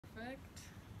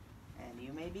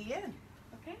you may begin.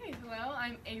 Okay, well,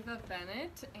 I'm Ava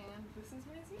Bennett, and this is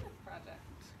my Zenith project.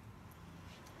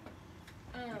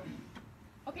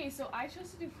 Okay, so I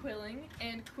chose to do quilling,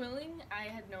 and quilling, I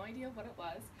had no idea what it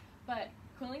was, but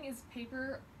quilling is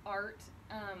paper art,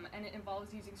 and it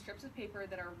involves using strips of paper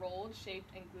that are rolled, shaped,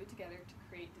 and glued together to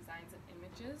create designs and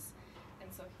images.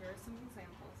 And so here are some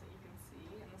examples that you can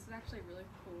see, and this is actually really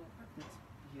cool. It's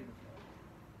beautiful.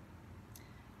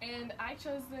 And I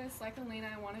chose this, like Elena,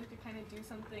 I wanted to kind of do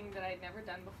something that I'd never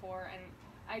done before, and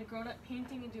I'd grown up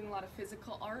painting and doing a lot of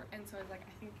physical art, and so I was like,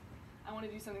 I think I want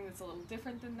to do something that's a little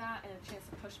different than that and a chance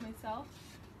to push myself.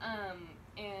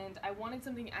 And I wanted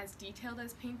something as detailed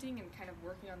as painting and kind of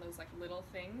working on those like little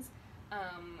things,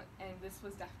 and this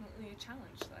was definitely a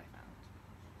challenge that I found.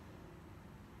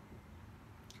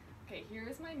 Okay, here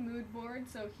is my mood board.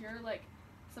 So here are like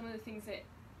some of the things that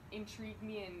intrigued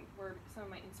me and were some of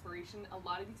my inspiration. A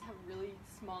lot of these have really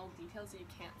small details that you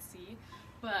can't see,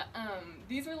 but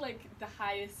these are like the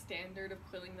highest standard of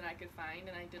quilling that I could find,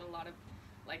 and I did a lot of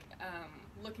like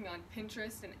looking on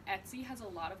Pinterest, and Etsy has a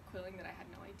lot of quilling that I had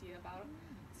no idea about.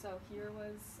 So here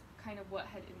was kind of what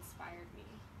had inspired me.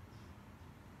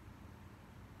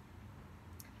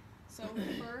 So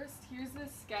first, here's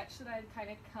this sketch that I'd kind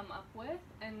of come up with,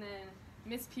 and then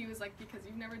Miss P was like, because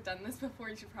you've never done this before,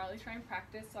 you should probably try and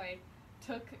practice. So I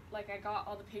got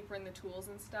all the paper and the tools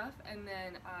and stuff, and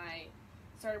then I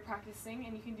started practicing,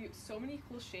 and you can do so many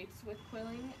cool shapes with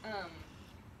quilling.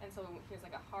 And so here's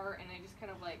like a heart, and I just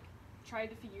kind of like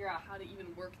tried to figure out how to even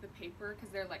work the paper,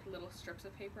 because they're like little strips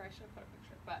of paper. I should have put a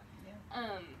picture, but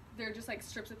yeah. They're just like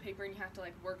strips of paper, and you have to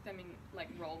like work them and like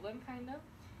roll them kind of.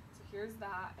 So here's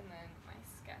that, and then my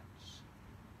sketch.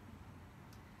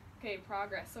 Okay,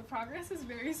 progress. So progress is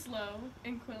very slow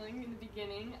in quilling in the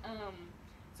beginning.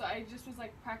 So I just was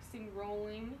like practicing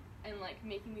rolling and like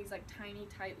making these like tiny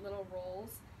tight little rolls.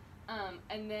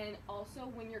 And then also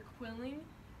when you're quilling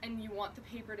and you want the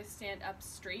paper to stand up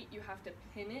straight, you have to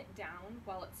pin it down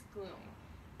while it's gluing.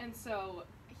 And so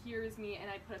here's me,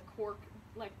 and I put a cork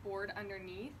like board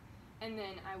underneath, and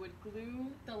then I would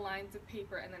glue the lines of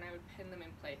paper, and then I would pin them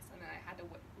in place, and then I had to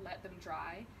let them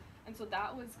dry. And so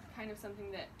that was kind of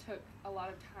something that took a lot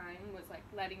of time, was like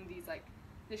letting these like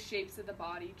the shapes of the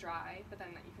body dry, but then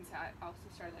you can see I also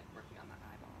started like working on the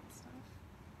eyeball and stuff.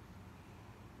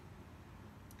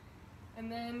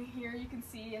 And then here you can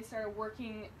see I started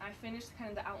working, I finished kind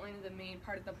of the outline of the main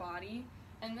part of the body,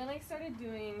 and then I started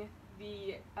doing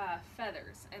the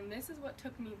feathers, and this is what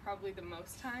took me probably the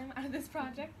most time out of this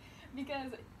project,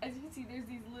 because as you can see there's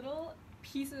these little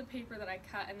pieces of paper that I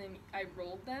cut, and then I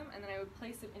rolled them, and then I would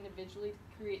place them individually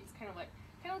to create this kind of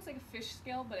looks like a fish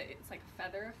scale, but it's like a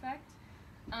feather effect.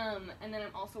 And then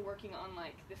I'm also working on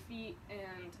like the feet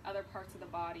and other parts of the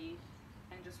body,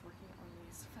 and just working on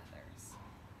these feathers.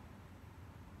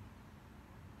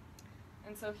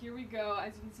 And so here we go.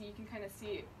 As you can see, you can kind of see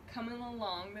it coming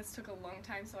along. This took a long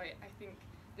time, so I think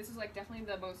this is like definitely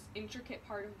the most intricate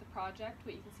part of the project,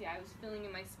 but you can see I was filling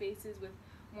in my spaces with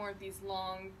more of these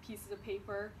long pieces of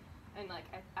paper, and like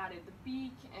I added the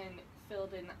beak and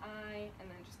filled in the eye, and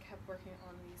then just kept working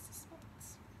on these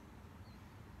spots.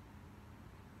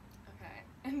 Okay,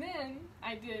 and then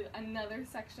I did another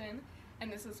section,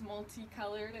 and this was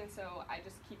multicolored, and so I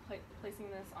just keep placing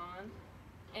this on.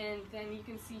 And then you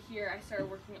can see here I started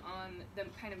working on the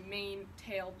kind of main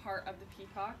tail part of the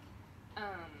peacock,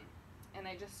 and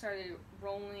I just started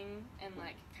rolling and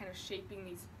like kind of shaping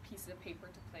these pieces of paper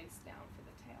to place down for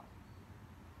the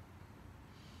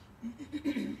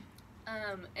tail.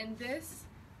 And this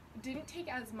didn't take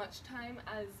as much time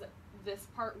as this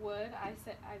part would,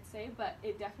 I'd say, but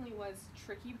it definitely was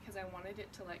tricky because I wanted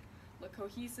it to like look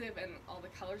cohesive and all the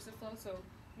colors to flow. So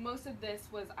most of this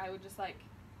was I would just like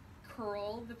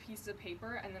curl the piece of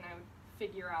paper, and then I would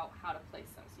figure out how to place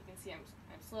them. So you can see I'm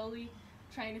slowly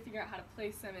trying to figure out how to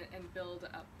place them and build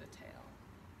up the tail.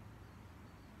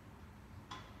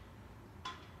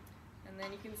 And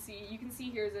then you can see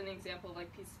here's an example of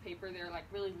like pieces of paper. They're like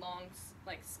really long,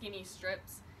 like skinny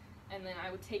strips, and then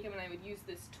I would take them and I would use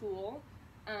this tool,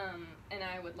 and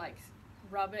I would like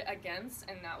rub it against,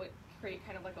 and that would create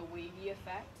kind of like a wavy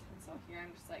effect. And so here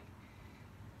I'm just like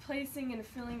placing and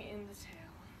filling in the tail.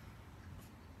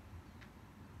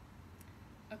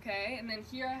 Okay, and then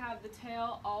here I have the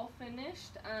tail all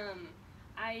finished.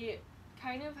 I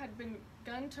kind of had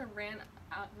begun to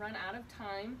run out of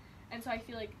time, and so I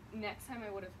feel like next time I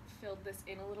would have filled this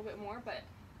in a little bit more, but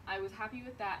I was happy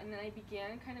with that. And then I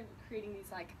began kind of creating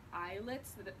these like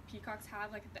eyelets that the peacocks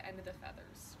have like at the end of the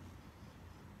feathers.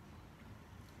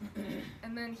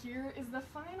 And then here is the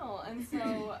final, and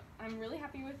so I'm really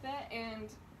happy with it, and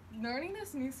learning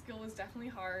this new skill was definitely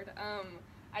hard.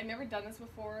 I'd never done this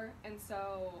before, and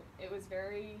so it was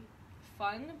very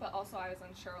fun, but also I was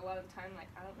unsure a lot of the time, like,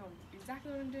 I don't know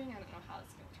exactly what I'm doing, I don't know how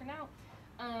it's going to turn out,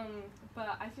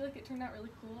 but I feel like it turned out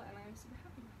really cool, and I'm super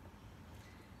happy with it.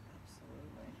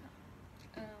 Absolutely.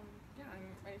 Yeah, I'm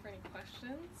ready for any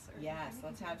questions. Or Yes, anything.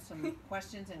 let's have some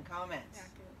questions and comments. Yeah,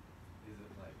 good. Is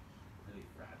it like really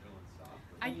fragile and soft?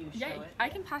 Or Can you show it? I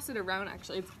can pass it around,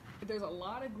 actually. There's a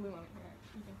lot of glue on it here.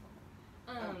 You can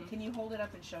hold it. Can you hold it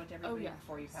up and show it to everybody yeah.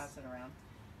 before you pass it around?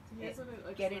 So here's what it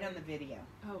looks Get like. it on the video.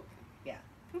 Oh, okay. Yeah.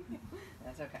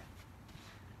 That's okay.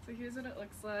 So here's what it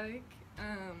looks like.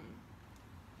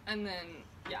 And then,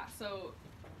 yeah, so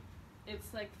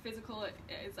it's like physical,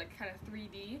 it's like kind of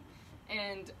 3D,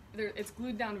 and it's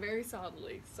glued down very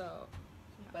solidly, so.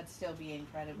 Yeah. But still be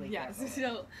incredibly Yeah, careful.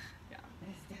 still, yeah.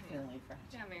 It's definitely fragile.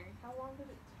 Yeah, Mary. How long did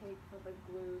it take for the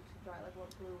glue to dry? Like, what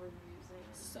glue were you using?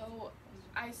 So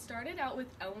I started out with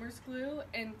Elmer's glue,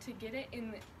 and to get it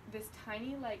in this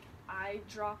tiny, like,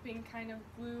 eye-dropping kind of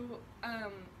glue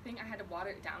thing, I had to water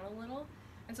it down a little.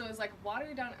 And so it was like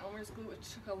watered down Elmer's glue,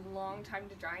 which took a long time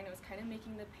to dry, and it was kind of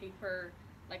making the paper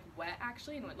like wet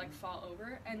actually, and would like fall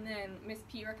over. And then Miss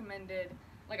P recommended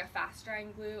like a fast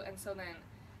drying glue, and so then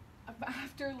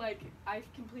after like I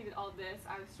completed all this,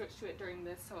 I switched to it during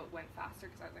this, so it went faster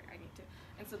because I was like, I need to.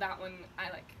 And so that one I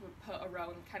like would put a row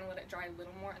and kind of let it dry a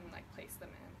little more, and then like place them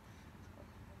in.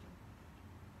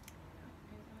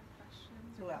 Any other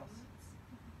questions? Who or else? comments?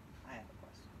 I have a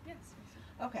question. Yes.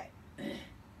 Okay.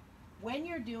 When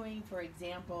you're doing, for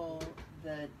example,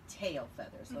 the tail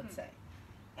feathers, let's Mhm. say,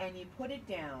 and you put it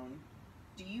down,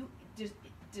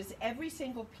 does every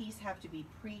single piece have to be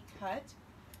pre-cut,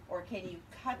 or can you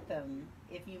cut them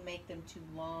if you make them too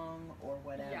long or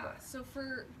whatever? Yeah. So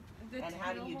for the And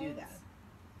how do tail you do ones, that?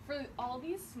 For all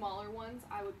these smaller ones,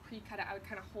 I would pre-cut it. I would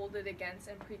kind of hold it against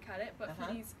and pre-cut it. But Uh-huh.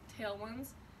 for these tail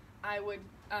ones, I would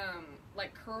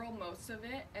like curl most of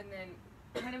it and then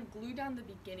kind of glue down the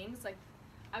beginnings. Like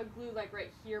I would glue like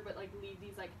right here, but like leave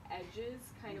these like edges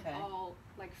kind Okay. of all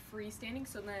like freestanding.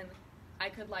 So then I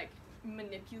could like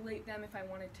manipulate them if I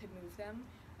wanted to move them.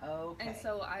 Okay. And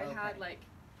so I okay. had like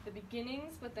the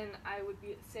beginnings, but then I would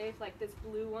be say if like this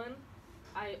blue one,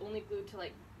 I only glued to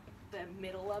like the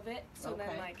middle of it. So then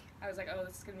Okay. like I was like, oh,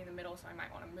 this is gonna be the middle, so I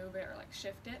might want to move it or like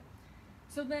shift it.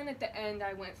 So then at the end,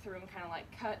 I went through and kind of like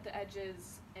cut the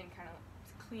edges and kind of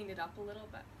cleaned it up a little,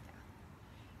 but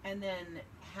yeah. And then,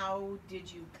 how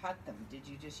did you cut them? Did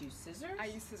you just use scissors? I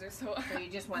used scissors, so. So you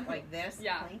just went like this?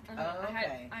 Yeah. Clink? Uh-huh. Oh,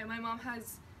 okay. My mom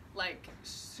has like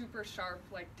super sharp,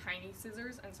 like tiny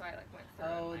scissors, and so I like went through.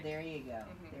 Oh, and, like, there you go.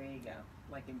 Mhm. There you go.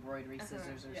 Like embroidery Uh-huh,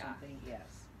 scissors or yeah. something? Yes.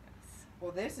 Yes.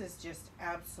 Well, this is just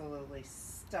absolutely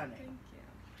stunning. Thank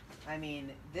you. I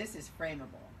mean, this is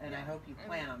frameable, and I Yeah. hope you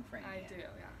plan on framing I it. do, yeah.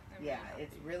 I'm Yeah, really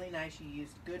it's happy. really nice. You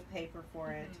used good paper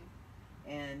for it,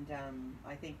 Mhm. and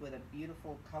I think with a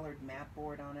beautiful colored mat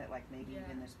board on it, like maybe Yeah.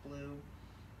 even this blue,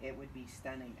 it would be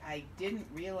stunning. I didn't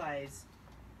realize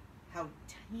how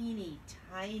tiny,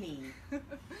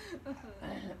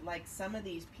 like some of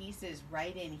these pieces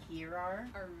right in here are.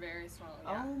 Are very small,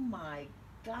 yeah. Oh my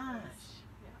gosh.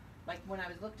 Yeah. Like when I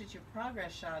was looked at your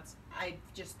progress shots, I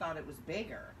just thought it was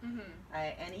bigger. Mm-hmm.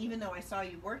 And even though I saw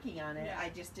you working on it, Yeah. I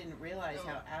just didn't realize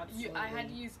No, how absolutely. I had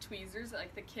to use tweezers.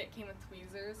 Like the kit came with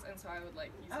tweezers, and so I would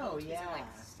like use Oh, little tweezers and yeah.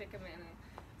 like stick them in. And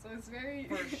so it's very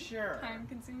For sure. time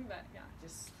consuming, but yeah.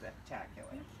 Just spectacular.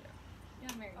 Thank you. Yeah,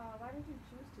 Mary. Why did you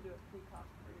choose to do a pre-cut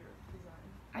for your design?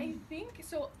 I think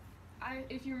so.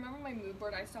 If you remember my mood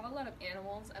board, I saw a lot of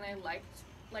animals, and I liked,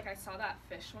 like, I saw that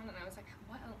fish one, and I was like,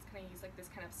 what else can I use, like, this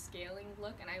kind of scaling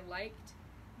look? And I liked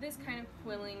this kind of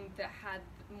quilling that had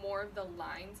more of the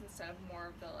lines instead of more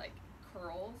of the, like,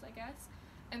 curls, I guess.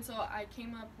 And so I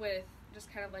came up with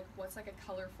just kind of, like, what's, like, a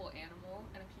colorful animal,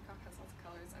 and a peacock has lots of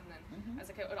colors, and then I was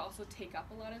like, it would also take up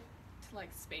a lot of,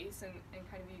 like, space and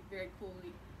kind of be very cool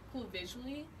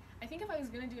visually. I think if I was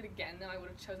gonna do it again, though, I would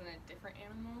have chosen a different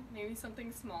animal, maybe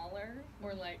something smaller,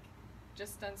 or like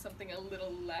just done something a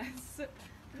little less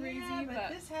crazy. Yeah, but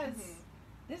Mhm.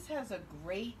 this has a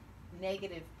great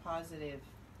negative positive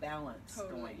balance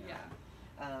Totally, going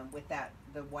yeah. on. With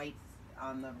the white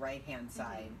on the right hand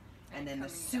side, and then the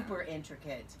coming super down.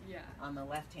 intricate Yeah. on the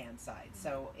left hand side.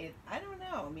 So I don't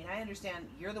know. I mean, I understand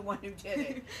you're the one who did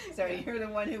it, so Yeah. you're the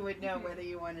one who would know Mhm. whether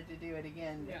you wanted to do it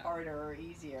again Yeah. harder or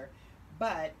easier.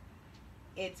 But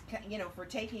it's, you know, for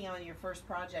taking on your first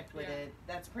project with Yeah. it,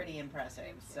 that's pretty impressive.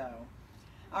 Thank you. So,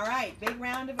 all right, big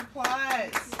round of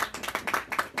applause.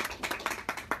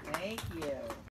 Thank you.